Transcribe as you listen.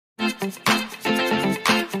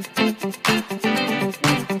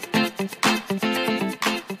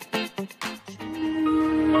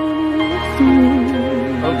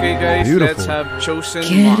Okay, guys, Beautiful. let's have Chosen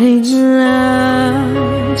Getting Mont.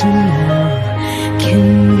 louder now.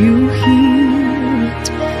 Can you hear it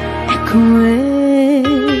echoing?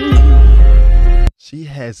 She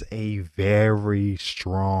has a very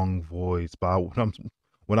strong voice. But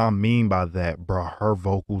what I mean by that, bro, her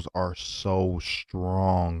vocals are so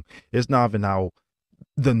strong. It's not even how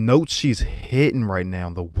the notes she's hitting right now,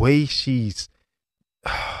 the way she's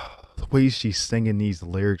singing these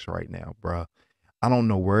lyrics right now, bro. I don't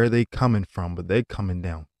know where they coming from, but they coming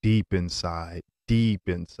down deep inside these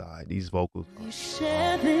vocals. You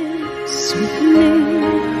share this with me,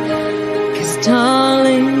 'cause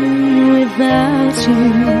darling, without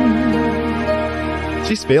you,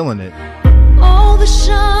 She's feeling it. all the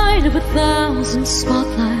shine of 1,000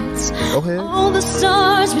 spotlights, Go ahead. all the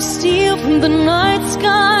stars we steal from the night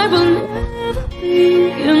sky will never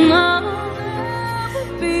be enough. Never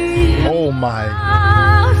be Oh my.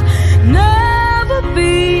 enough. Never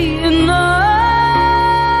be enough.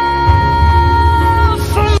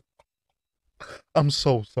 I'm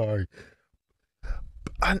so sorry.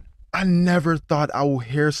 I never thought I would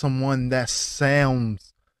hear someone that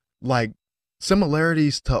sounds like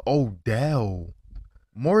similarities to Odell.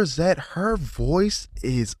 Morissette, her voice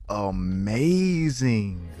is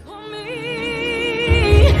amazing. For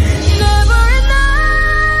me, never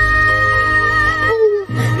enough,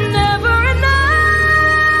 never enough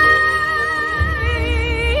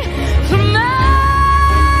for me.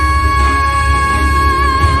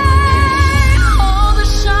 All the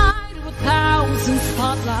shine of 1,000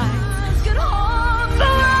 spotlights can hold the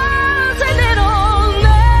world, and it'll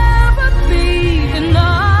never be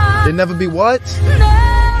enough. It never be what?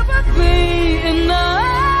 Never be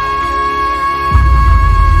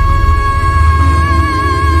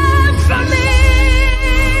enough for me.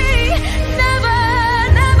 Never,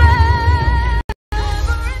 never,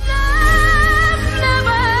 never enough.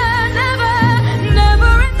 Never, never,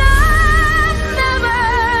 never enough. Never,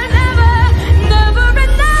 never, never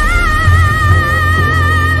enough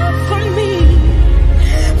for me.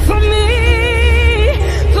 For me,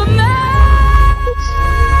 for me.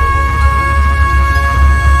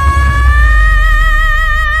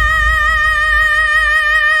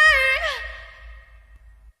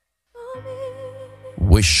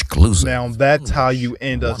 Wish exclusive. Now that's how you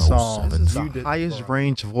end a song. The highest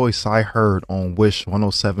range voice I heard on Wish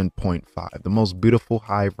 107.5. The most beautiful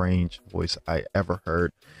high range voice I ever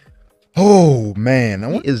heard. Oh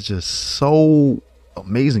man, he is just so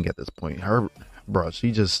amazing at this point. Her, bro,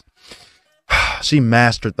 she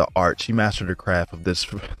mastered the art. She mastered the craft of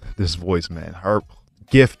this voice, man. Her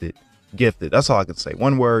gifted. That's all I can say.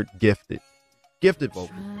 One word, gifted. Gifted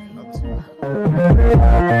vocal.